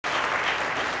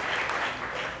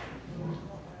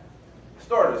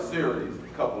started a series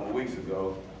a couple of weeks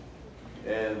ago,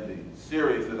 and the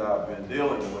series that I've been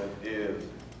dealing with is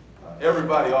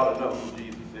everybody ought to know who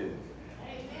Jesus is.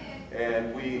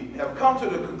 And we have come to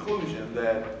the conclusion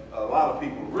that a lot of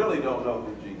people really don't know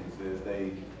who Jesus is.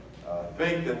 They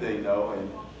think that they know, and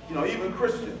even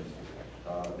Christians,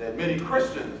 that many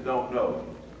Christians don't know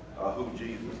who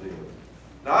Jesus is.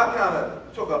 Now, I kind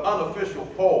of took an unofficial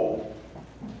poll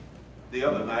the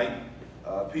other night,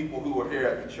 people who were here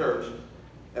at the church,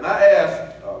 and I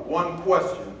asked one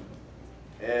question,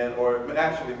 or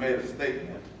actually made a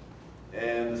statement.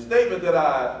 And the statement that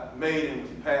I made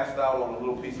and passed out on a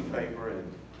little piece of paper and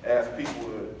asked people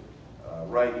to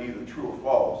write either true or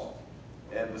false.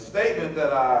 And the statement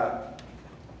that I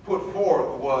put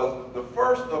forth was, the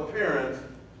first appearance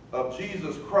of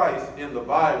Jesus Christ in the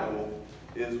Bible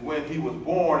is when he was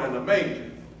born in a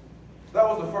manger. That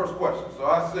was the first question. So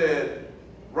I said,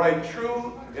 write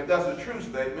true if that's a true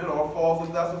statement, or false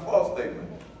if that's a false statement.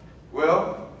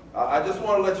 Well, I just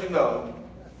want to let you know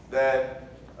that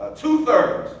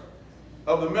 2/3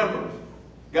 of the members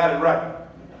got it right.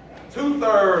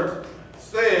 2/3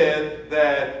 said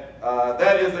that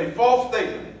that is a false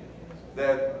statement,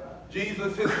 that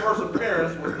Jesus, his first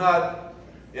appearance was not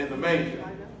in the manger.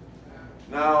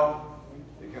 Now,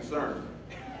 it concerns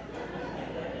me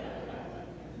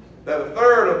that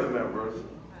 1/3 of the members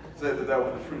said that that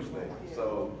was a true statement.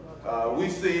 So we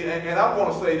see, and I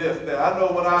want to say this, that I know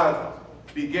when I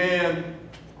began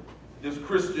this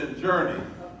Christian journey,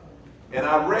 and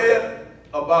I read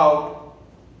about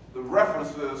the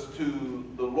references to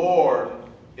the Lord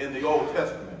in the Old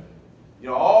Testament, I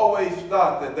always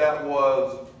thought that that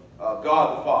was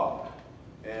God the Father.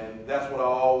 And that's what I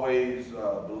always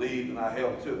believed, and I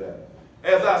held to that.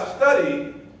 As I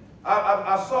studied,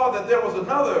 I saw that there was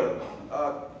another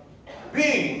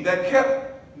being that kept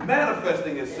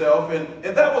manifesting itself, and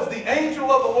that was the angel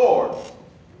of the Lord.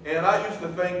 And I used to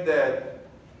think that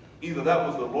either that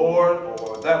was the Lord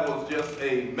or that was just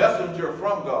a messenger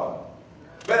from God.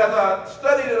 But as I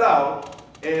studied it out,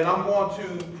 and I'm going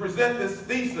to present this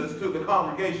thesis to the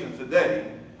congregation today,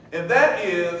 and that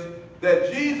is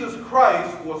that Jesus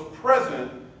Christ was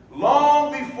present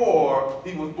long before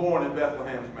he was born in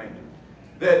Bethlehem's manger.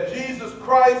 That Jesus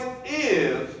Christ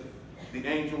is the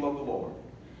angel of the Lord.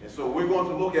 And so we're going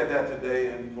to look at that today,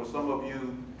 and for some of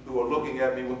you who are looking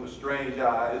at me with a strange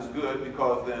eye, it's good,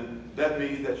 because then that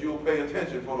means that you'll pay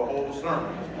attention for the whole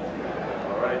sermon.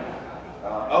 All right?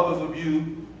 Others of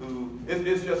you who,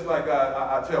 it's just like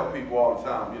I tell people all the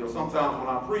time, sometimes when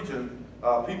I'm preaching,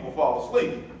 people fall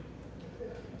asleep.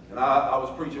 And I was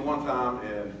preaching one time,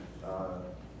 and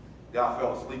guy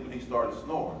fell asleep and he started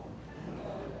snoring.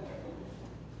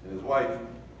 And his wife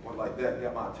went like that,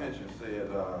 got my attention, said,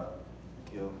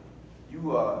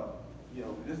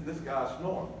 this guy's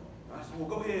snoring. And I said, well,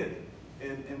 go ahead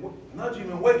and nudge him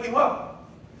and wake him up.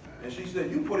 And she said,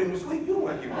 you put him to sleep, you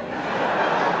wake him up.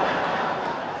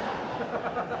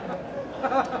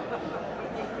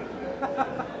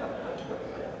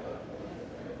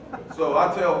 So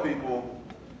I tell people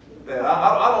that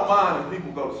I don't mind if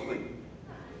people go to sleep.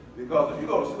 Because if you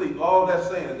go to sleep, all that's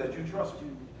saying is that you trust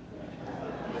you.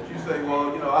 That you say,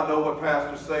 well, I know what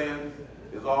Pastor's saying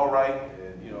is all right,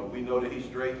 and we know that he's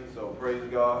straight, so praise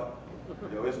God.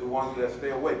 It's the ones that stay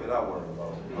awake that I worry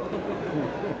about.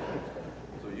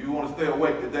 So you want to stay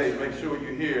awake today, make sure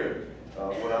you hear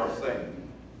what I'm saying.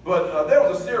 But there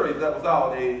was a series that was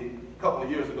out a couple of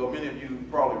years ago. Many of you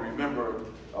probably remember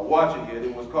watching it.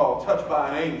 It was called Touched by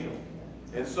an Angel.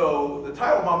 And so the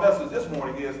title of my message this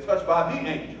morning is Touched by the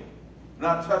Angel.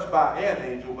 Not touched by an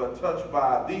angel, but touched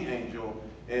by the angel.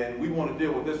 And we want to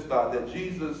deal with this thought that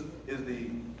Jesus is the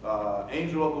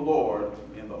angel of the Lord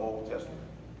in the Old Testament.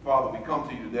 Father, we come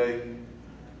to you today.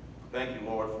 Thank you,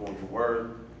 Lord, for your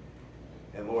word.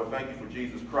 And Lord, thank you for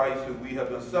Jesus Christ, who we have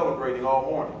been celebrating all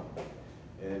morning.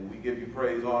 And we give you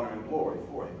praise, honor, and glory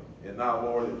for him. And now,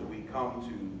 Lord, as we come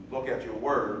to look at your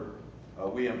word,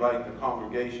 we invite the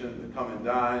congregation to come and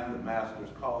dine. The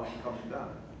master's calling, come and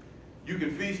dine. You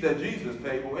can feast at Jesus'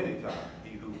 table anytime.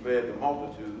 He who fed the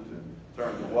multitudes and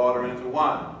turned the water into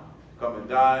wine. Come and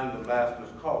dine. The master's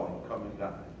calling, come and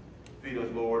dine. Feed us,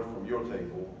 Lord, from your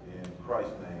table. In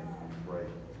Christ's name we pray.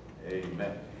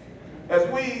 Amen. As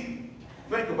we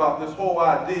think about this whole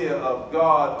idea of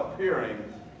God appearing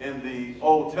in the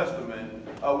Old Testament,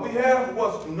 we have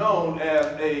what's known as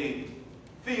a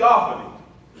theophany.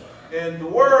 And the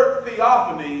word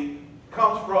theophany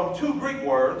comes from two Greek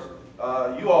words.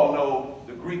 You all know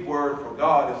the Greek word for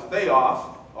God is theos.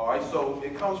 All right, so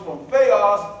it comes from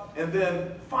theos and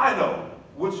then phino,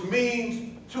 which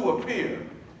means to appear.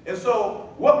 And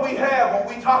so what we have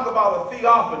when we talk about a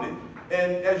theophany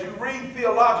And as you read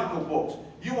theological books,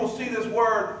 you will see this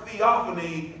word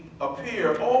theophany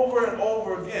appear over and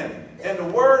over again. And the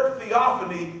word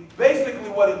theophany, basically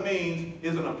what it means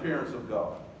is an appearance of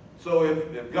God. So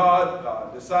if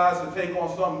God decides to take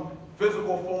on some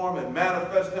physical form and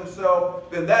manifest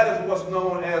himself, then that is what's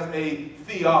known as a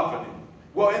theophany.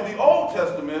 Well, in the Old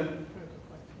Testament,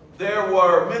 there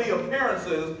were many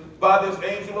appearances by this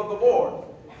angel of the Lord.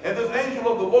 And this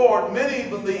angel of the Lord, many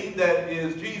believe that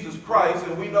is Jesus Christ.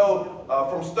 And we know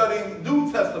from studying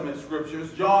New Testament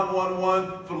scriptures, John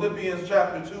 1:1, Philippians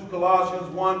chapter 2, Colossians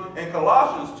 1, and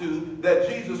Colossians 2, that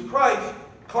Jesus Christ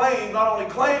not only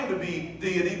claimed to be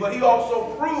deity, but he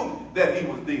also proved that he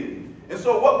was deity. And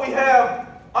so what we have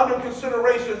under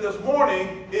consideration this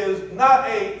morning is not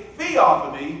a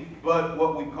theophany, but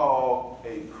what we call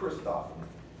a Christophany.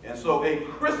 And so a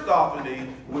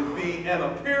Christophany would be an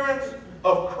appearance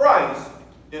of Christ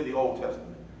in the Old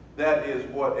Testament. That is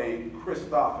what a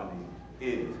Christophany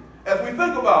is. As we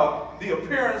think about the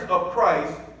appearance of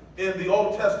Christ in the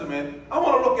Old Testament, I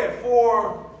want to look at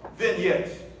 4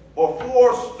 vignettes or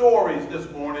 4 stories this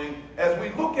morning as we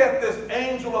look at this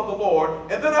angel of the Lord,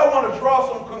 and then I want to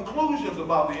draw some conclusions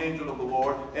about the angel of the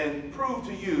Lord and prove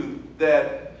to you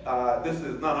that this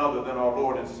is none other than our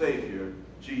Lord and Savior,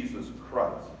 Jesus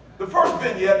Christ. The first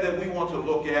vignette that we want to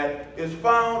look at is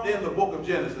found in the book of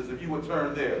Genesis, if you would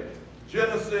turn there.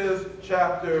 Genesis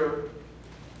chapter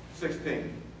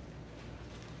 16.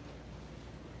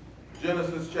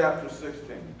 Genesis chapter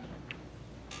 16.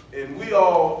 And we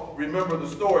all remember the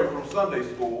story from Sunday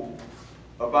school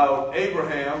about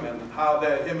Abraham and how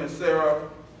that him and Sarah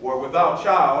were without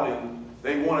child and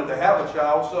they wanted to have a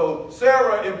child. So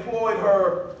Sarah employed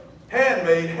her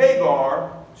handmaid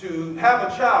Hagar to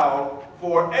have a child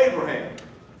for Abraham.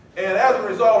 And as a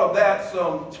result of that,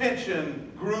 some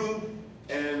tension grew,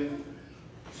 and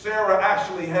Sarah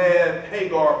actually had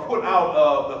Hagar put out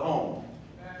of the home.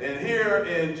 And here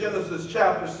in Genesis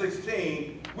chapter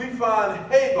 16, we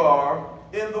find Hagar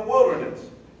in the wilderness.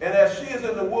 And as she is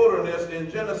in the wilderness in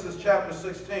Genesis chapter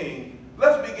 16,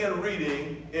 let's begin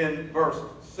reading in verse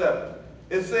 7.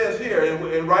 It says here,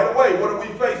 and right away, what are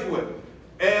we faced with?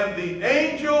 And the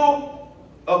angel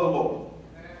of the Lord.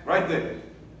 Right there.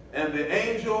 And the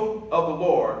angel of the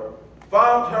Lord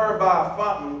found her by a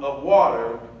fountain of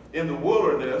water in the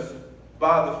wilderness,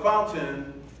 by the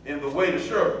fountain in the way to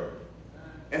Shur.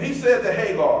 And he said to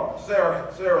Hagar,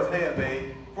 Sarah's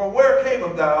handmaid, from where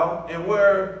camest thou, and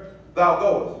where thou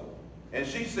goest? And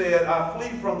she said, I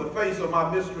flee from the face of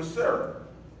my mistress Sarah.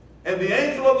 And the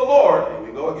angel of the Lord, here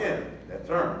we go again, that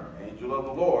term, angel of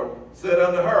the Lord, said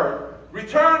unto her,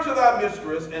 return to thy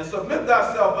mistress, and submit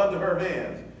thyself unto her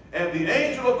hands. And the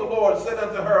angel of the Lord said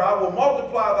unto her, I will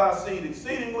multiply thy seed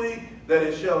exceedingly, that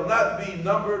it shall not be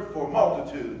numbered for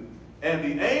multitude. And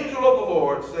the angel of the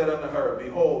Lord said unto her,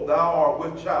 behold, thou art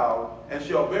with child, and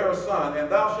shalt bear a son, and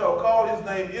thou shalt call his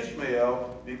name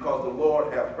Ishmael, because the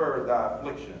Lord hath heard thy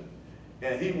affliction.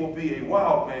 And he will be a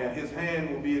wild man, his hand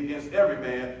will be against every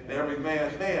man, and every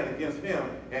man's hand against him,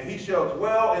 and he shall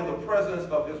dwell in the presence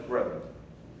of his brethren.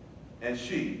 And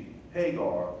she,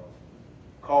 Hagar,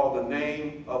 called the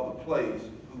name of the place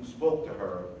who spoke to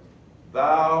her,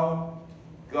 Thou,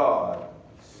 God,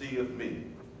 seest me.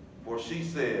 For she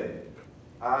said,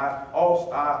 I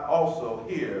also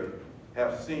here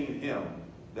have seen him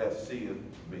that seeth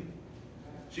me.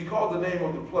 She called the name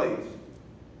of the place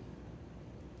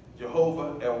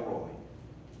Jehovah El Roi,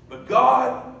 the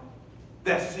God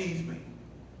that sees me.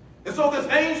 And so this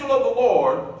angel of the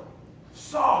Lord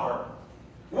saw her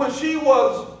when she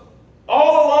was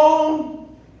all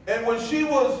alone and when she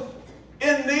was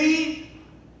in need,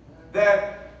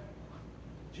 that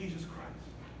Jesus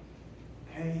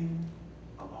Christ came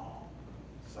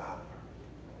alongside of her.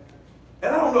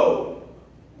 And I don't know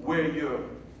where you're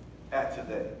at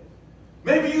today.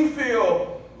 Maybe you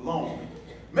feel lonely.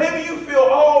 Maybe you feel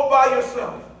all by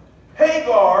yourself.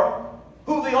 Hagar,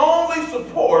 who the only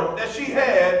support that she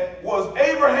had was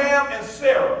Abraham and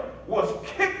Sarah, was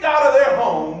kicked out of their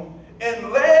home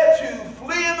and led to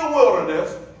flee in the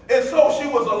wilderness, and so she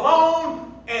was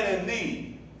alone and in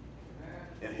need.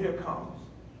 And here comes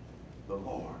the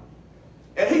Lord.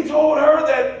 And he told her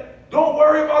that don't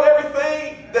worry about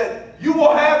everything, that you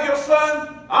will have your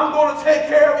son. I'm going to take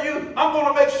care of you. I'm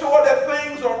going to make sure that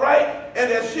things are right.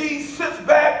 And as she sits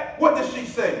back, what does she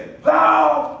say?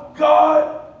 Thou,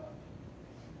 God,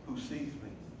 who sees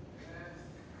me.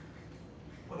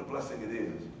 What a blessing it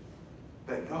is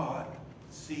that God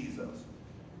sees us.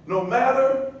 No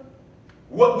matter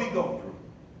what we go through,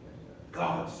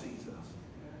 God sees us.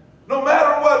 No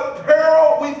matter what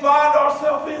peril we find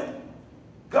ourselves in,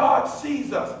 God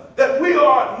sees us. that we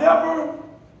are never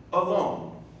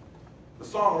alone. The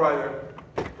songwriter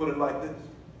put it like this: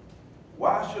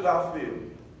 why should I feel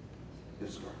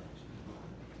discouraged?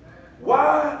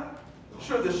 Why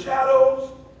should the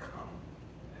shadows come?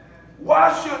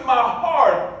 Why should my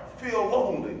heart feel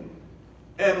lonely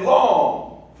and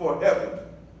long for heaven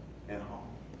and home?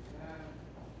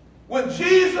 When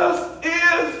Jesus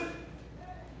is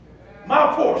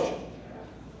my portion,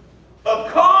 a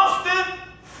constant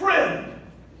friend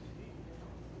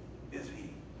is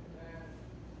he.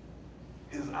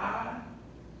 His eye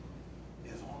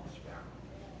is on the sparrow.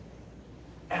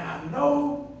 And I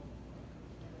know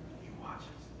he watches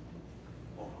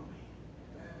over me.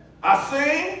 I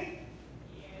sing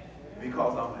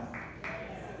because I'm happy.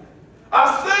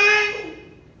 I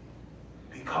sing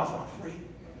because I'm free.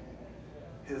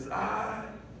 His eye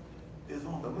is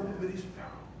on the little bitty sparrow.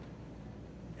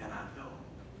 And I know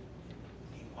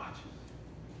he watches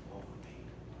over me.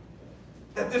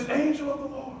 That this angel of the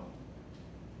Lord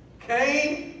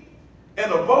came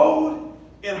and abode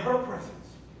in her presence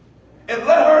and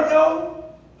let her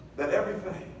know that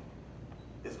everything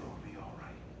is going to be all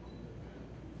right.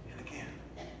 And again,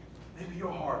 maybe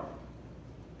your heart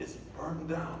is burdened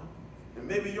down, and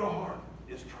maybe your heart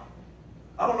is troubled.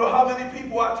 I don't know how many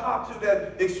people I talk to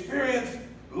that experience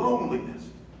loneliness,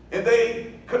 and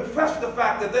they confess the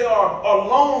fact that they are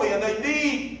lonely and they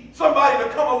need somebody to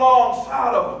come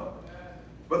alongside of them.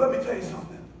 But let me tell you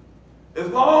something. As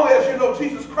long as you know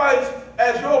Jesus Christ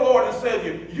as your Lord and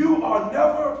Savior, you are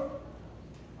never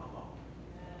alone.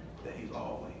 That he's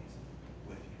always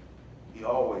with you. He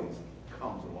always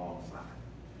comes alongside.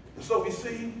 And so we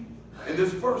see in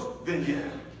this first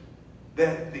vignette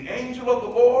that the angel of the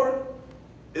Lord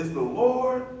is the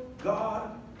Lord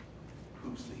God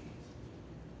who sees.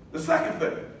 The second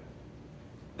thing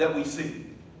that we see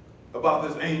about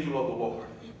this angel of the Lord,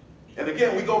 and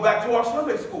again, we go back to our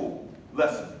Sunday school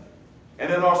lesson.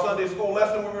 And in our Sunday school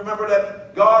lesson, we remember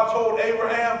that God told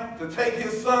Abraham to take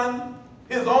his son,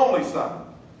 his only son,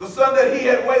 the son that he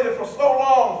had waited for so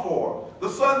long for, the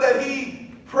son that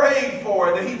he prayed for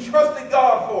and that he trusted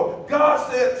God for.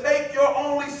 God said, take your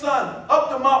only son up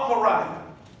to Mount Moriah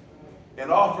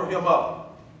and offer him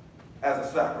up as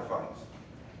a sacrifice.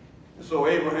 And so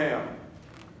Abraham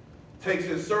takes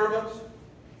his servants,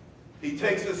 he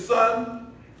takes his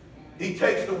son, he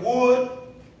takes the wood,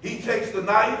 he takes the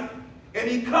knife, and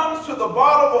he comes to the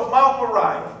bottom of Mount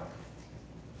Moriah,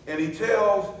 and he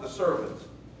tells the servants,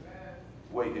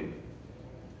 wait here.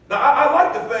 Now, I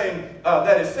like the thing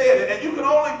that is said, and you can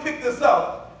only pick this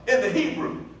up in the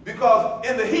Hebrew, because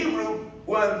in the Hebrew,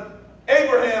 when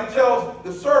Abraham tells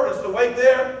the servants to wait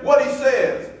there, what he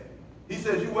says,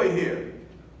 you wait here.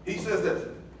 He says this,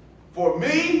 for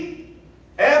me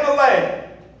and the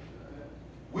lad,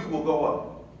 we will go up.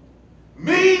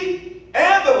 Me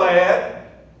and the lad,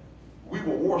 we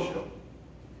will worship.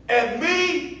 And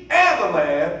me and the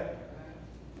lad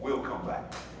will come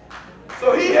back.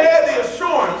 So he had the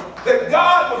assurance that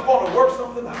God was going to work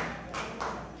something out.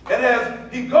 And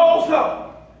as he goes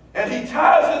up and he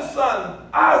ties his son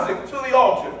Isaac to the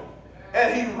altar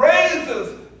and he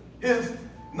raises his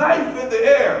knife in the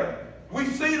air, we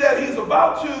see that he's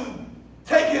about to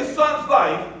take his son's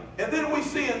life. And then we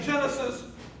see in Genesis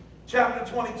chapter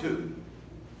 22,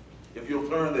 if you'll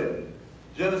turn there,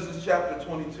 Genesis chapter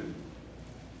 22.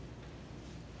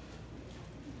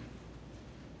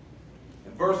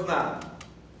 In verse 9,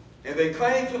 and they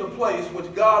came to the place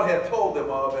which God had told them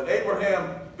of, and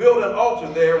Abraham built an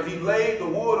altar there, and he laid the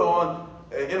wood on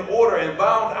in order and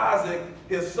bound Isaac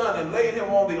his son and laid him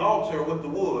on the altar with the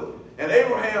wood. And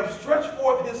Abraham stretched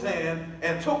forth his hand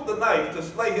and took the knife to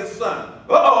slay his son.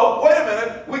 Uh-oh, wait a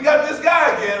minute. We got this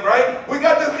guy again, right? We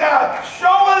got this guy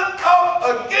showing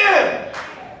up again.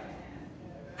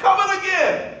 Coming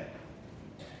again.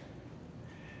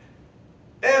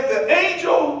 And the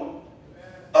angel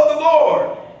of the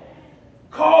Lord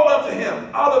called unto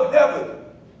him out of heaven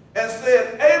and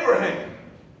said, Abraham,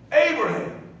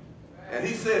 Abraham. And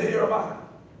he said, here am I.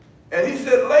 And he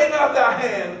said, lay not thy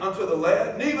hand unto the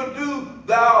lad, neither do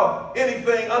thou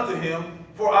anything unto him,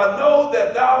 for I know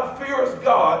that thou fearest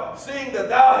God, seeing that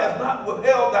thou hast not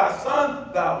withheld thy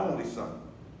son, thy only son.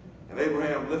 And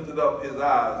Abraham lifted up his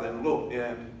eyes and looked,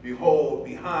 and behold,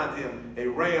 behind him a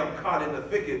ram caught in the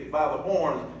thicket by the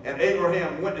horns. And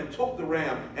Abraham went and took the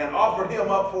ram and offered him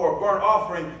up for a burnt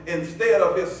offering instead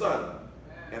of his son.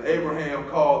 And Abraham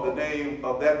called the name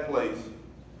of that place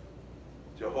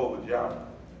Jehovah Jireh.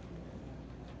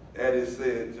 That is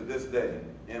said to this day,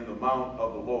 in the mount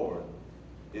of the Lord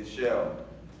it shall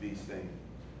be seen.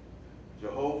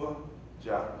 Jehovah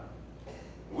Jireh.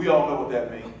 We all know what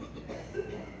that means.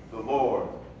 The Lord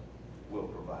will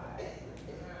provide.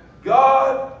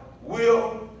 God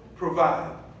will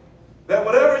provide. That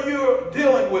whatever you're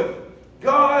dealing with,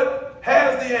 God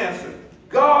has the answer.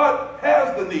 God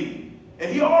has the need.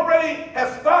 And he already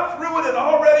has thought through it and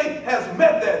already has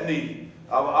met that need.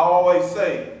 I always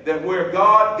say that where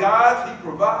God guides, he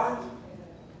provides.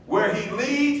 Where he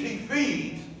leads, he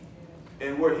feeds.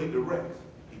 And where he directs,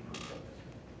 he protects.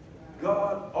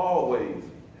 God always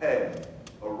has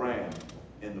a ram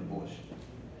in the bush.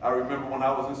 I remember when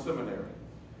I was in seminary,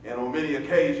 and on many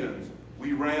occasions,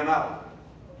 we ran out.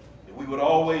 And we would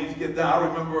always get down. I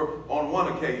remember on one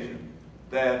occasion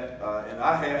that, and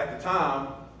I had, at the time,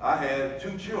 I had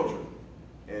 2 children.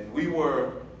 And we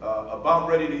were about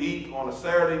ready to eat on a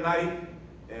Saturday night,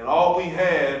 and all we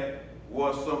had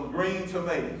was some green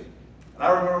tomatoes. And I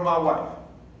remember my wife.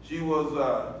 She was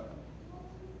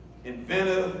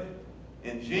inventive,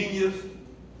 ingenious,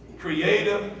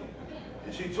 creative,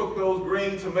 and she took those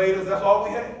green tomatoes, that's all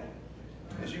we had.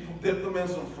 And she dipped them in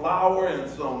some flour and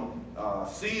some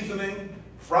seasoning,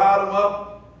 fried them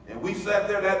up, and we sat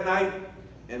there that night,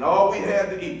 and all we had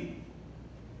to eat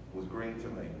was green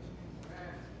tomatoes.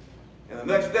 And the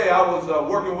next day, I was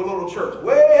working with a little church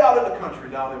way out in the country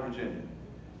down in Virginia.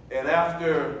 And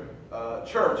after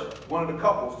church, one of the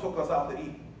couples took us out to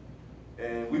eat.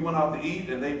 And we went out to eat,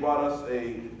 and they brought us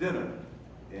a dinner.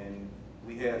 And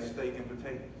we had steak and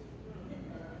potatoes.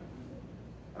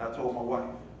 And I told my wife,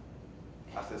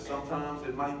 I said, sometimes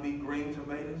it might be green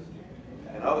tomatoes,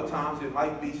 and other times it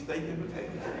might be steak and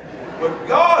potatoes. But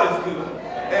God is good,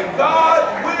 and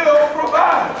God will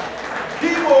provide.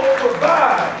 He will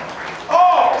provide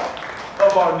all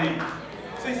of our needs.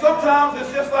 See, sometimes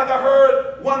it's just like I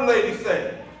heard one lady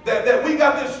say, that we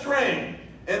got this string,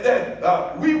 and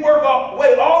that we work our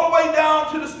way all the way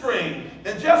down to the string,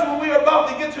 and just when we are about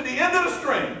to get to the end of the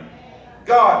string,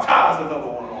 God ties another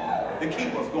one on to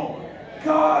keep us going.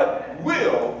 God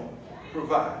will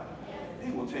provide.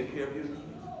 He will take care of your needs.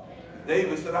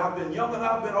 David said, I've been young and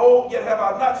I've been old, yet have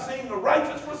I not seen the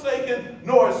righteous forsaken,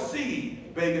 nor a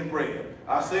seed begging bread.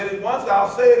 I said it once, I'll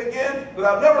say it again, but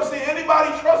I've never seen anybody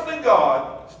trusting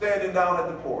God standing down at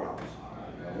the poorhouse.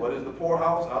 And what is the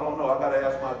poorhouse? I don't know. I got to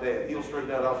ask my dad. He'll straighten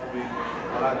that out for me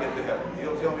when I get to heaven.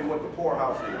 He'll tell me what the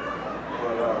poorhouse is.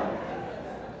 But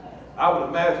I would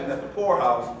imagine that the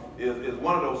poorhouse is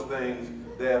one of those things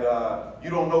that you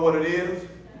don't know what it is,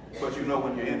 but you know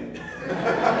when you're in it.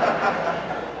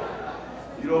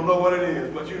 You don't know what it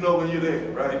is, but you know when you're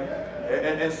there, right?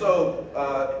 And so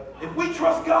if we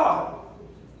trust God,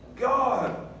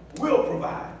 God will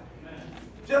provide.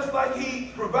 Just like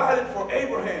he provided for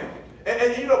Abraham.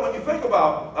 And you know, when you think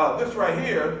about this right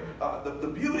here, the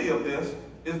beauty of this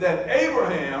is that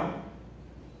Abraham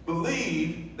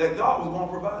believed that God was going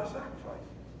to provide a sacrifice.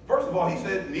 First of all, he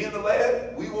said, me and the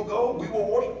lad, we will go, we will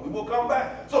worship, we will come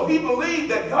back. So he believed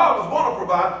that God was going to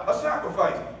provide a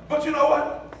sacrifice. But you know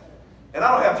what? And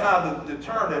I don't have time to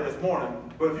turn there this morning,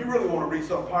 but if you really want to read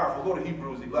something powerful, go to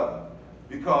Hebrews 11.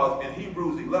 Because in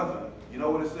Hebrews 11, you know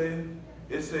what it said?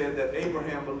 It said that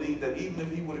Abraham believed that even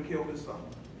if he would have killed his son,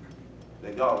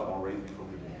 that God was going to raise him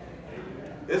from the dead.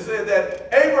 It said that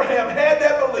Abraham had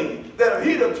that belief that if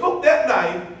he'd have took that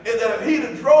knife and that if he'd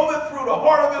have drove it through the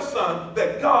heart of his son,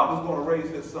 that God was going to raise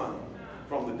his son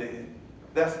from the dead.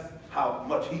 That's how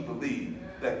much he believed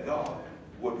that God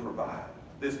would provide.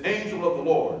 This angel of the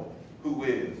Lord, who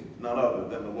is none other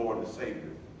than the Lord and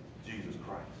Savior, Jesus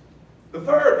Christ. The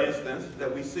third instance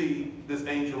that we see this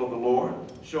angel of the Lord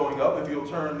showing up, if you'll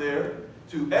turn there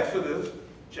to Exodus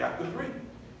chapter 3.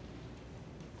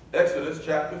 Exodus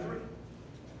chapter 3.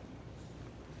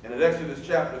 And in Exodus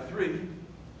chapter 3,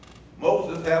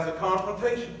 Moses has a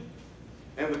confrontation.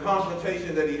 And the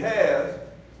confrontation that he has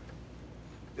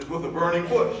is with a burning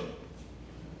bush.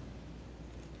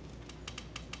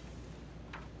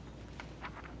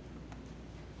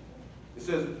 It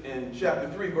says in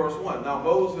chapter 3, verse 1, now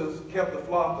Moses kept the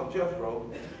flock of Jethro,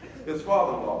 his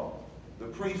father-in-law, the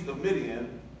priest of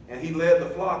Midian, and he led the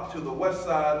flock to the west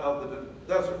side of the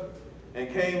desert, and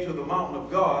came to the mountain of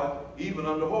God, even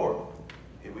unto Horeb.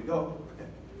 Here we go.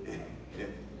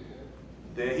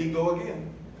 There he go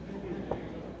again.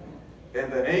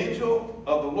 And the angel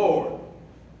of the Lord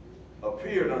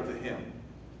appeared unto him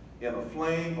in a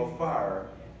flame of fire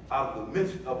out of the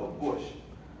midst of a bush.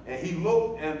 And he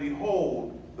looked, and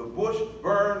behold, the bush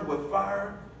burned with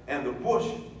fire, and the bush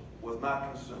was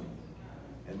not consumed.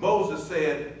 And Moses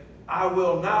said, I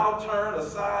will now turn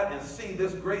aside and see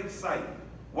this great sight,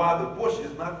 while the bush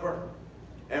is not burned.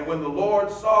 And when the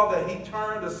Lord saw that he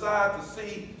turned aside to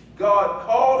see, God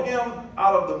called him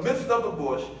out of the midst of the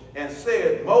bush and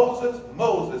said, Moses,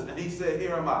 Moses. And he said,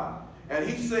 here am I. And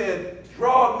he said,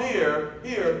 draw near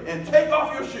here and take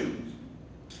off your shoes,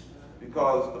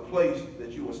 because the place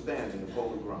that you are standing is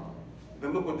holy ground.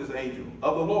 Then look what this angel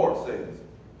of the Lord says.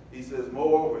 He says,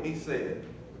 moreover, he said,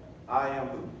 I am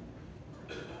who?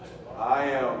 I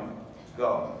am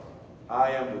God.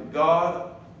 I am the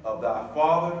God of thy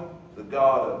father, the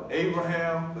God of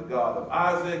Abraham, the God of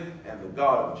Isaac, and the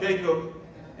God of Jacob.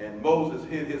 And Moses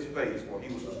hid his face, for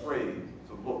he was afraid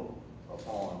to look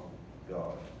upon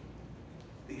God.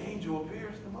 The angel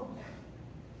appears to Moses.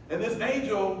 And this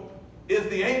angel is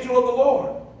the angel of the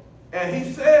Lord. And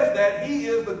he says that he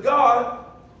is the God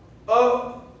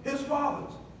of his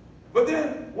fathers. But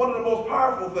then, one of the most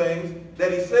powerful things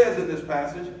that he says in this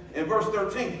passage, in verse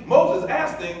 13, Moses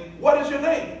asked him, what is your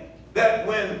name? That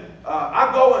when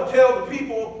I go and tell the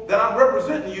people that I'm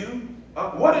representing you,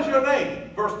 what is your name?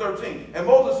 Verse 13. And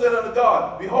Moses said unto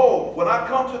God, behold, when I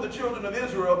come to the children of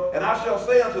Israel, and I shall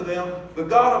say unto them, the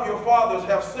God of your fathers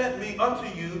hath sent me unto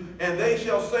you, and they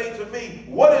shall say to me,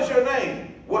 what is your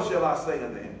name? What shall I say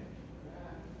unto him?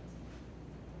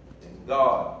 And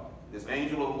God, this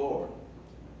angel of the Lord,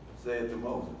 said to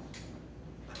Moses,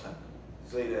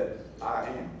 say that I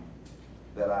am,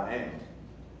 that I am.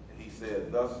 And he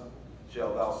said, thus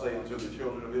shalt thou say unto the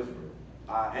children of Israel,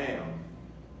 I am,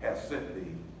 hath sent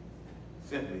me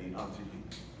unto you.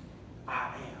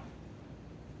 I am.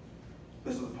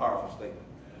 This is a powerful statement.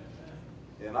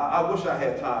 And I wish I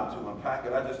had time to unpack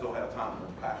it. I just don't have time to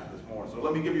unpack it this morning. So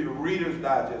let me give you the Reader's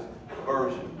Digest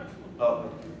version of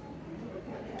it.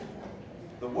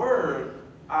 The word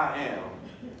I am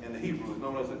in the Hebrew is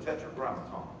known as a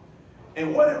tetragrammaton.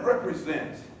 And what it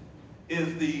represents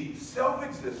is the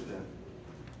self-existent,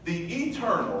 the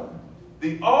eternal,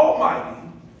 the almighty,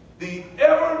 the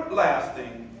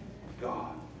everlasting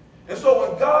God. And so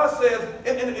when God says,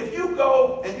 and if you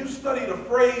go and you study the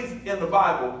phrase in the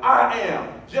Bible, I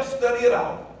am, just study it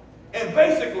out. And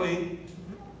basically,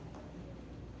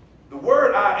 the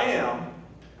word I am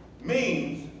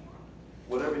means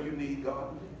whatever you need, God.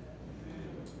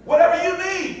 Whatever you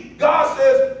need. God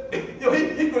says,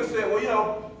 he could have said,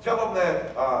 well, tell them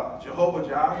that Jehovah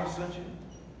Jireh sent you.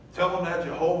 Tell them that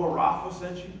Jehovah Rapha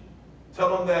sent you.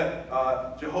 Tell them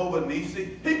that Jehovah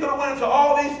Nisi. He could have went into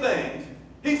all these things.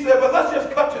 He said, but let's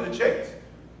just cut to the chase.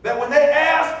 That when they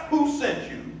ask who sent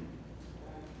you,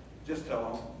 just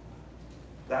tell them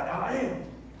that I am.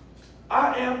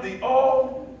 I am the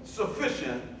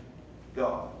all-sufficient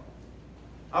God.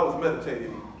 I was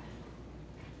meditating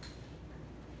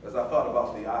as I thought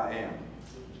about the I am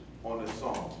on this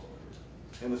song.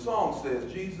 And the song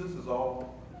says, Jesus is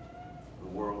all the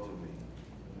world to me.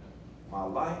 My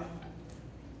life,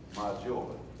 my joy,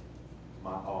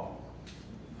 my all.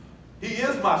 He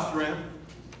is my strength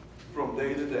from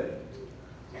day to day.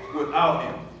 Without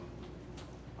him,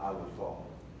 I would fall.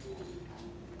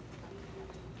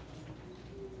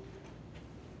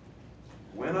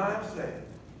 When I am sad,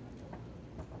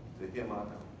 to him I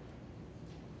come.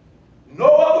 No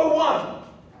other one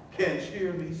can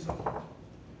cheer me so.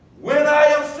 When I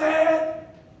am sad,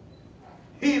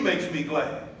 he makes me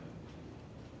glad.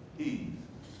 He's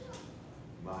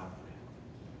my friend.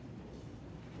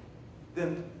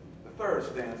 Then the third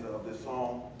stanza of this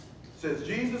song says,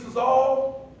 Jesus is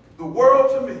all the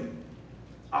world to me.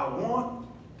 I want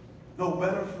no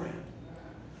better friend.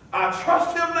 I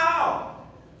trust him now.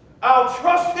 I'll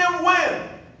trust him when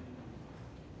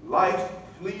life's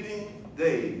fleeting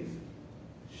days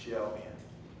shall end.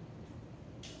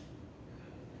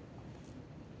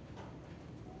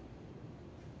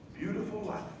 Beautiful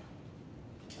life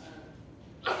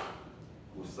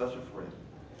with such a friend.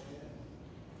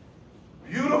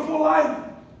 Beautiful life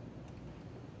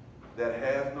that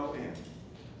has no end.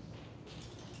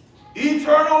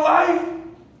 Eternal life,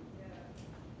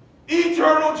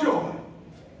 eternal joy.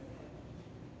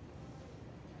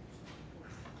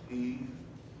 He's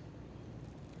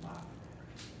my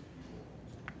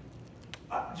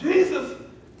friend. Jesus,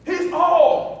 he's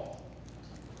all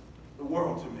the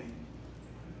world to me.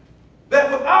 That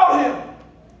without him,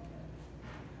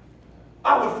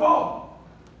 I would fall.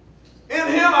 In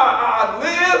him I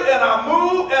live and I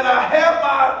move and I have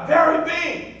my very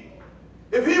being.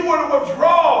 If he were to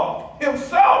withdraw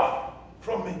himself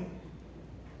from me,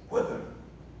 whither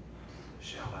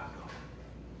shall I go?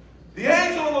 The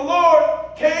angel of the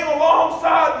Lord came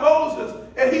alongside Moses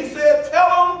and he said,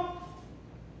 tell him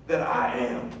that I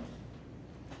am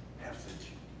have sent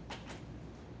you.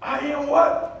 I am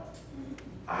what?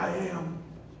 I am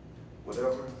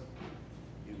whatever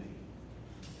you need.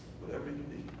 Whatever you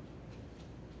need.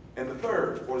 And the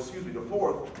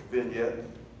fourth vignette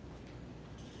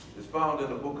is found in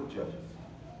the book of Judges.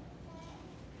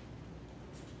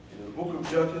 In the book book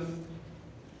of Judges,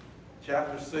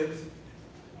 chapter 6.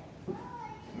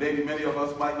 Maybe many of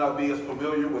us might not be as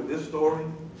familiar with this story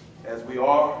as we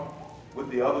are with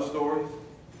the other stories.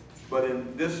 But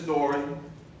in this story,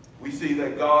 we see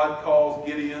that God calls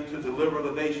Gideon to deliver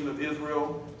the nation of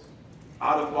Israel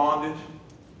out of bondage.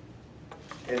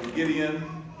 And Gideon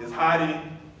is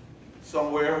hiding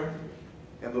somewhere.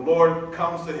 And the Lord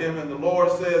comes to him and the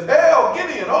Lord says, "Hail,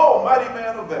 Gideon, oh, mighty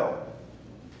man of valor."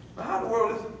 Now, how in the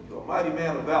world is a mighty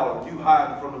man of valor you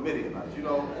hiding from the Midianites, you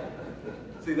know?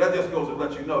 See, that just goes to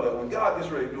let you know that when God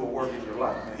gets ready to do a work in your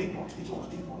life, man, He's going to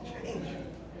change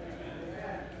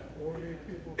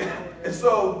you. And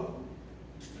so,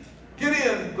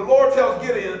 Gideon, the Lord tells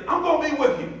Gideon, "I'm going to be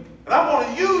with you. And I'm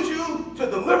going to use you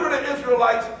to deliver the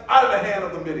Israelites out of the hand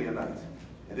of the Midianites."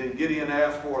 And then Gideon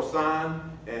asks for a sign.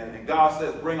 And God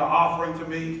says, "Bring an offering to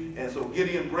me." And so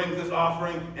Gideon brings this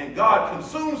offering. And God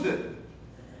consumes it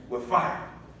with fire.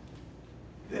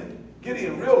 Then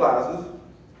Gideon realizes,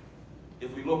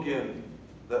 if we look in,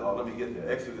 let me get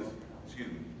there,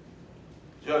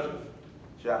 Judges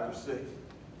chapter 6.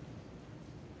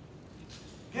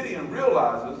 Gideon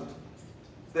realizes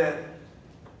that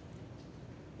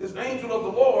this angel of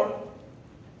the Lord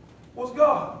was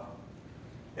God.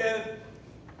 And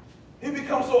he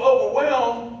becomes so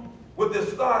overwhelmed with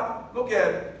this thought. Look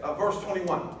at verse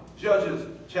 21. Judges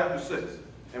chapter 6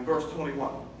 and verse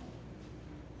 21.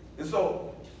 And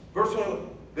so, verse 21,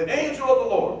 the angel of the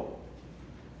Lord,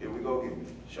 here we go again,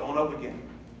 showing up again,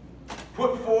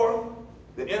 put forth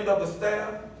the end of the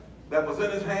staff that was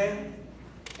in his hand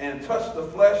and touched the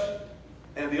flesh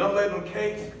and the unleavened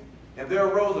cakes, and there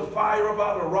arose a fire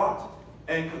about the rocks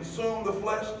and consumed the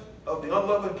flesh of the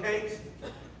unleavened cakes.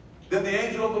 Then the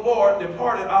angel of the Lord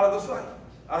departed out of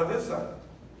his sight.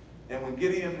 And when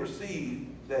Gideon perceived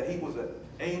that he was an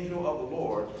angel of the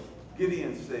Lord,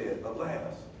 Gideon said,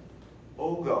 "Alas,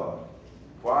 O God,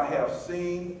 for I have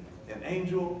seen an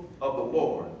angel of the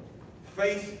Lord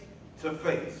face to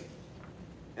face."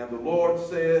 And the Lord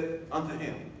said unto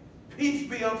him, "Peace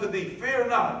be unto thee, fear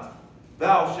not,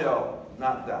 thou shalt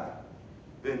not die."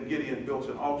 Then Gideon built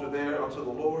an altar there unto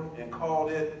the Lord and called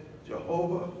it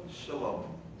Jehovah Shalom.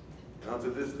 And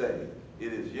unto this day,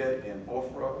 it is yet in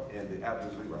Ophrah and the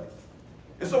Abiezrite.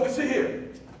 And so we see here,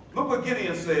 look what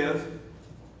Gideon says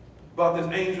about this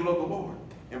angel of the Lord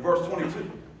in verse 22.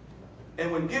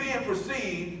 And when Gideon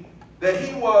perceived that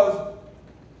he was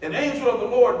an angel of the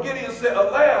Lord, Gideon said,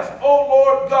 "Alas, O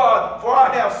Lord God, for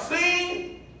I have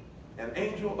seen an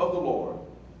angel of the Lord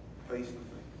face to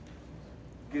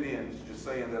face." Gideon is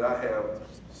saying that I have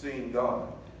seen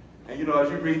God. And you know, as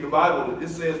you read the Bible, it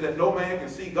says that no man can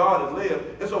see God and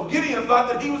live. And so Gideon thought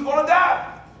that he was going to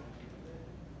die.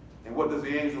 And what does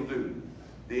the angel do?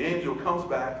 The angel comes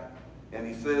back and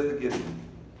he says to Gideon,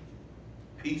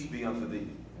 "Peace be unto thee,"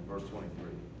 in verse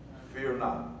 23. "Fear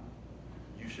not,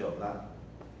 you shall not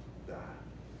die."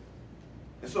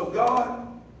 And so God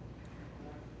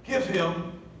gives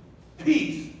him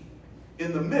peace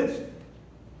in the midst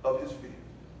of his fear.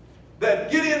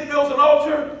 That Gideon builds an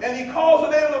altar and he calls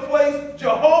the name of the place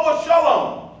Jehovah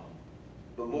Shalom,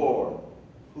 the Lord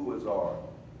who is our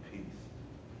peace.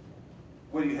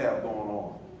 What do you have going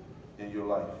on in your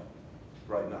life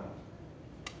right now?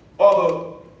 Are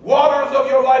the waters of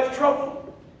your life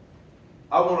troubled?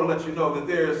 I want to let you know that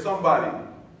there is somebody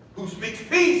who speaks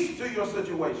peace to your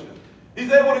situation.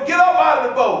 He's able to get up out of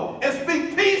the boat and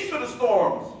speak peace to the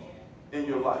storms in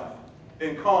your life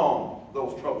and calm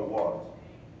those troubled waters.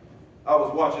 I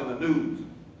was watching the news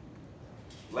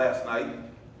last night,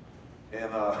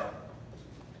 and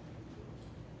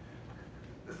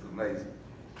this is amazing.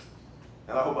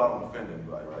 And I hope I don't offend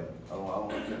anybody, right? I don't want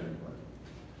to offend anybody.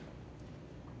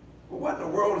 But what in the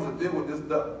world does it do with this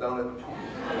duck down at the pool?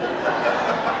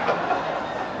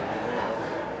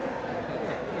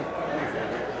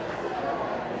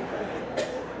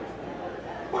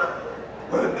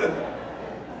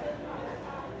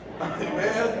 I mean,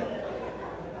 man,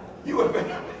 you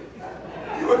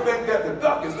would think that the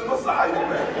duck is the Messiah,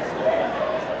 man.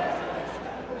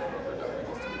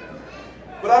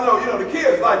 But I know, you know, the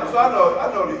kids like it, so I know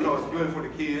that, you know, it's good for the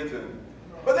kids.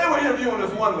 But they were interviewing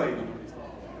this one lady,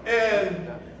 and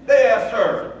they asked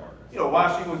her, you know,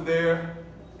 why she was there.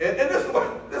 And this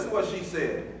is what she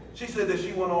said. She said that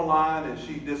she went online and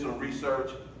she did some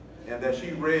research, and that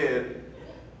she read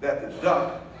that the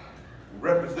duck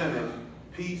represented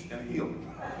peace and healing.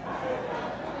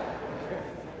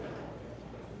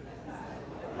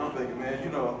 I'm thinking, man, you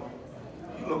know,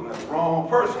 you're looking at the wrong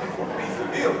person for peace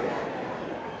and healing.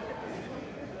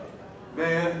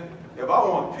 Man, if I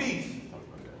want peace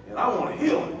and I want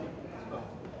healing,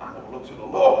 I'm going to look to the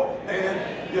Lord,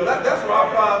 man. You That's where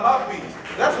I find my peace.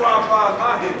 That's where I find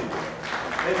my healing.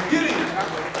 And Gideon,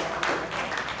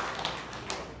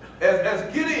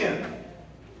 as Gideon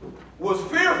was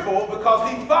fearful because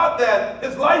he thought that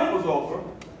his life was over,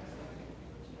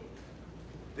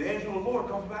 the angel of the Lord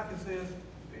comes back and says,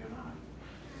 fear not.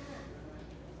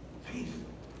 Peace,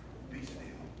 be still.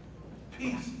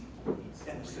 Peace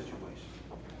in the situation.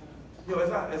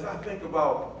 As I think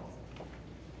about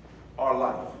our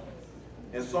life,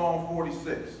 in Psalm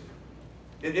 46,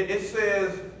 it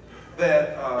says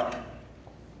that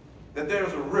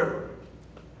there's a river,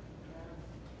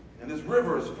 and this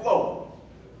river is flowing,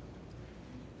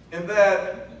 and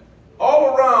that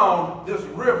all around this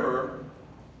river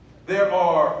there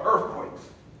are earthquakes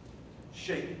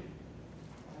shaking.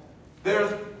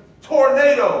 There's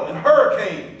tornado and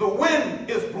hurricane. The wind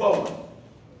is blowing.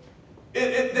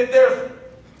 There's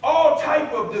all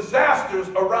type of disasters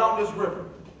around this river.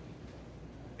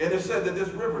 And it said that this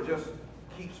river just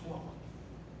keeps flowing.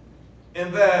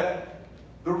 And that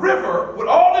the river, with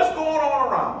all this going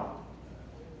on around,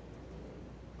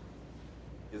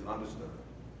 is undisturbed.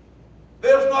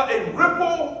 There's not a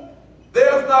ripple,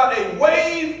 there's not a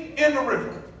wave in the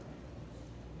river.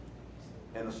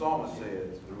 And the psalmist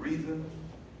says, the reason,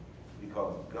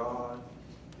 because God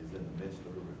is in the midst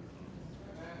of the river.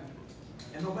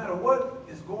 And no matter what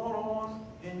is going on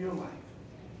in your life,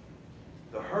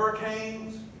 the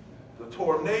hurricanes, the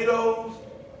tornadoes,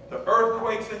 the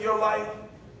earthquakes in your life,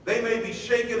 they may be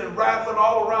shaking and rattling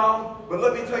all around, but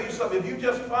let me tell you something. If you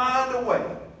just find a way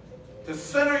to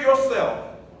center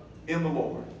yourself in the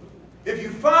Lord, if you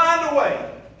find a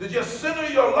way to just center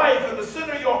your life and to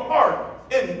center your heart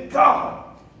in God,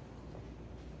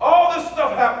 all this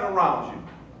stuff happening around you,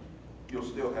 you'll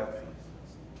still have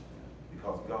peace,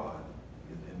 because God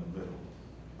is in the middle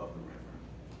of the river.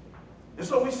 And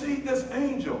so we see this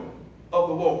angel of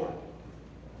the Lord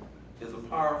is a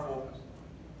powerful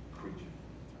creature,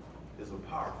 is a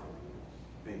powerful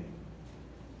being.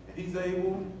 And he's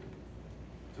able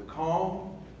to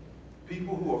calm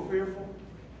people who are fearful.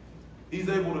 He's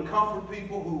able to comfort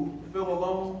people who feel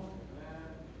alone.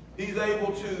 He's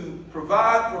able to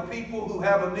provide for people who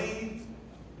have a need.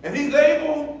 And he's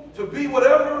able to be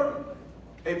whatever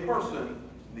a person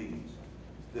needs,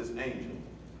 this angel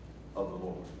of the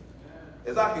Lord.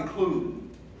 As I conclude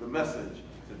the message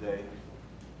today,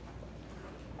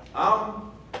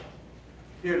 I'm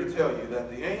here to tell you that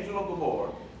the angel of the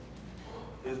Lord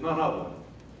is none other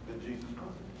than Jesus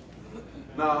Christ.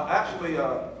 Now, actually,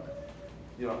 I'm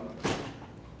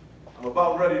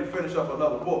about ready to finish up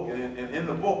another book, and in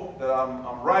the book that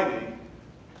I'm writing,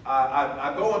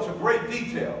 I go into great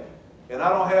detail, and I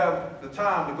don't have the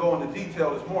time to go into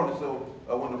detail this morning, so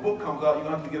when the book comes out, you're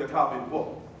going to have to get a copy of the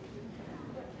book.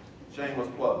 Shameless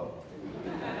plug.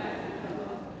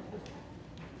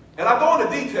 And I go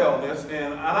into detail on this,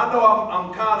 and I know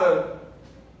I'm kind of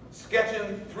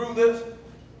sketching through this,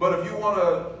 but if you want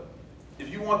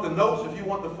the notes, if you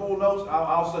want the full notes,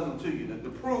 I'll send them to you to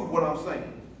prove what I'm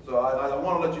saying. So I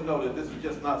want to let you know that this is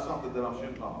just not something that I'm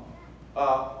shooting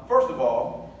off. First of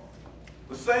all,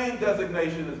 the same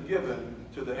designation is given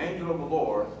to the angel of the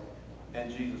Lord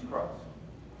and Jesus Christ.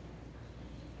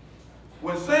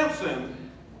 When Samson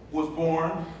was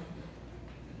born,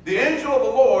 the angel of the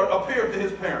Lord appeared to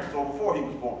his parents, or before he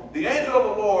was born. The angel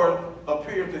of the Lord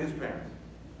appeared to his parents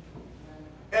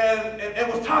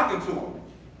and was talking to him.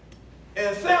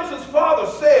 And Samson's father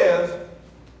says,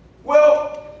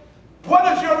 well,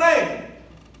 what is your name?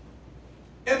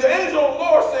 And the angel of the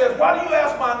Lord says, why do you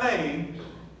ask my name,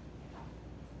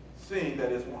 seeing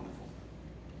that it's wonderful?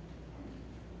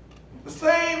 The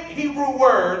same Hebrew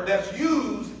word that's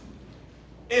used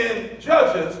in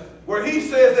Judges, where he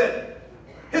says that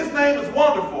his name is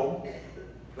wonderful.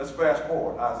 Let's fast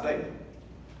forward, Isaiah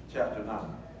chapter 9.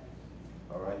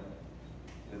 All right?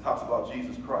 It talks about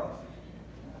Jesus Christ.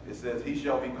 It says, he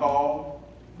shall be called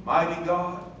Mighty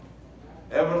God,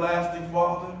 Everlasting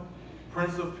Father,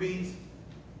 Prince of Peace.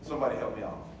 Somebody help me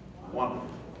out. Wonderful.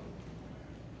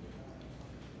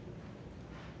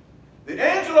 The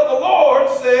angel of the Lord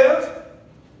says,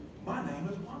 my name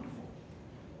is wonderful.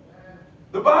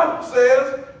 The Bible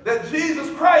says that Jesus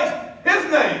Christ,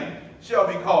 his name, shall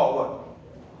be called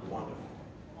what? Wonderful.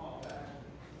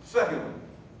 Secondly,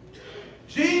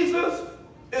 Jesus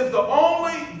is the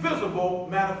only visible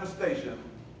manifestation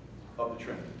of the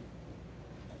Trinity.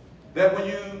 That when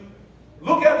you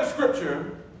look at the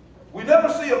scripture, we never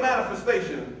see a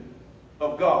manifestation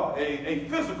of God, a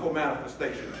physical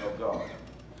manifestation of God.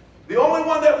 The only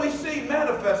one that we see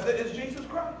manifested is Jesus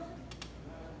Christ.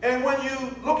 And when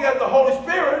you look at the Holy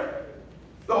Spirit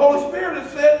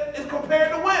is said is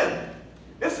compared to wind.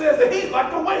 It says that he's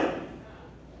like the wind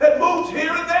that moves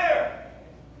here and there.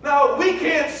 Now, we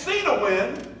can't see the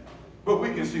wind, but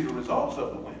we can see the results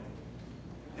of the wind.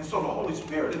 And so the Holy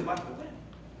Spirit is like the wind.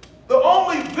 The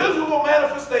only visible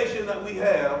manifestation that we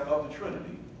have of the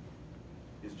Trinity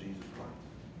is Jesus Christ.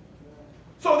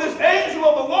 So this angel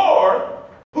of the Lord,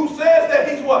 who says that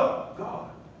he's what? God.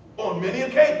 On many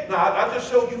occasions. Now, I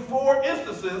just showed you 4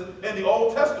 instances in the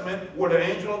Old Testament where the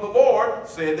angel of the Lord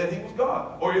said that he was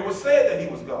God, or it was said that he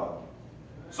was God.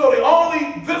 So the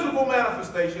only visible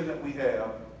manifestation that we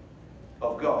have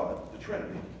of God, the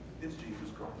Trinity, is Jesus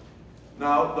Christ.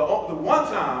 Now, the one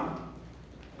time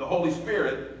the Holy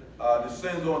Spirit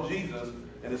descends on Jesus,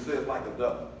 and it says like a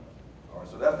dove. All right,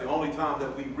 so that's the only time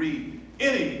that we read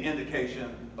any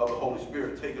indication of the Holy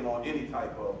Spirit taking on any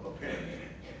type of appearance.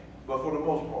 But for the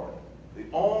most part, the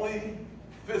only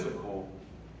physical,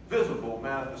 visible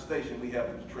manifestation we have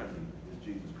of the Trinity is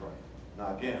Jesus Christ.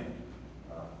 Now again,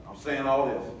 I'm saying all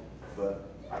this, but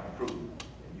I can prove it.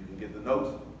 And you can get the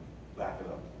notes, back it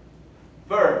up.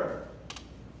 Third,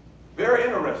 very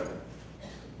interesting,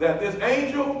 that this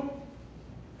angel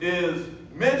is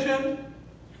mentioned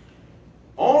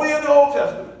only in the Old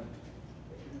Testament.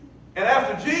 And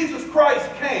after Jesus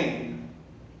Christ came,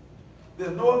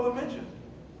 there's no other mention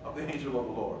of the angel of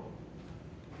the Lord.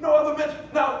 No other mention.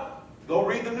 Now, go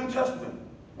read the New Testament.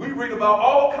 We read about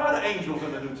all kinds of angels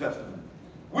in the New Testament.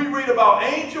 We read about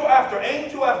angel after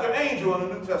angel after angel in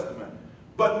the New Testament.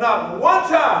 But not one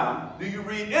time do you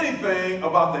read anything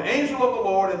about the angel of the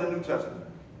Lord in the New Testament.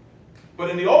 But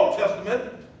in the Old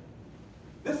Testament,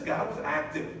 this guy was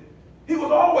active. He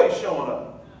was always showing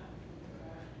up.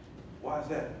 Why is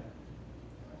that?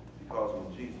 Because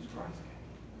when Jesus Christ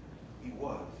came, he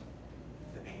was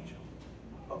the angel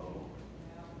of the Lord.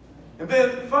 And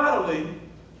then finally,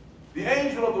 the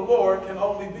angel of the Lord can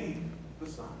only be the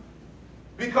Son.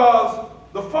 Because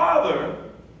the Father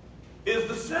is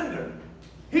the sender.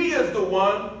 He is the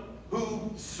one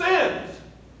who sends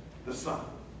the Son.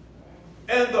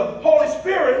 And the Holy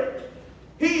Spirit,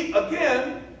 he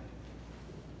again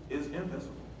is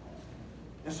invisible.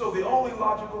 And so the only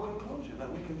logical conclusion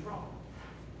that we can draw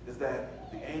is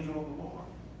that the angel of the Lord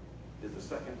is the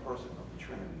second person of the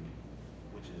Trinity,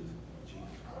 which is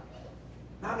Jesus Christ.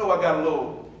 Now I know I got a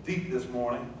little deep this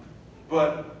morning,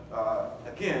 but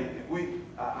again,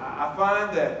 I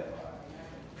find that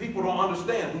people don't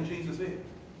understand who Jesus is.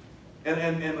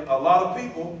 And a lot of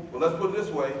people, well, let's put it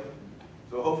this way,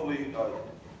 so hopefully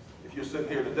if you're sitting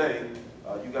here today,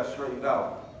 you got straightened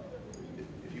out.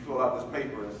 If you filled out this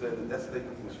paper and said that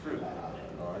statement was true.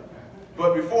 All right.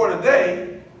 But before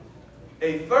today,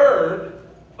 a third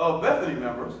of Bethany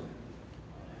members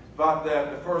thought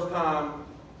that the first time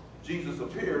Jesus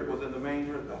appeared was in the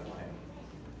manger at Bethlehem.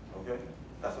 Okay?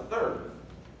 That's a third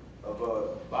of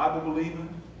a Bible-believing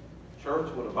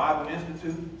church with a Bible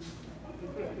institute.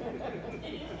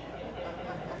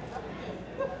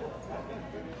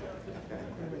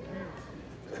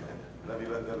 Let me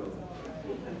let that alone.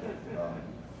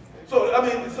 So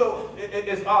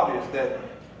it's obvious that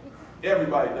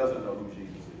everybody doesn't know who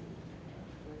Jesus is.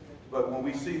 But when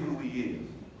we see who he is,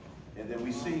 and then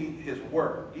we see his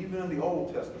work, even in the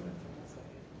Old Testament,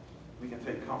 we can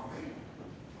take comfort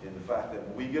in the fact that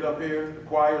when we get up here, the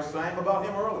choir sang about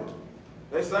him earlier.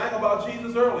 They sang about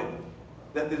Jesus earlier.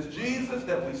 That this Jesus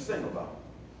that we sing about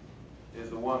is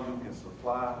the one who can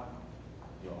supply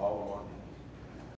all of our needs.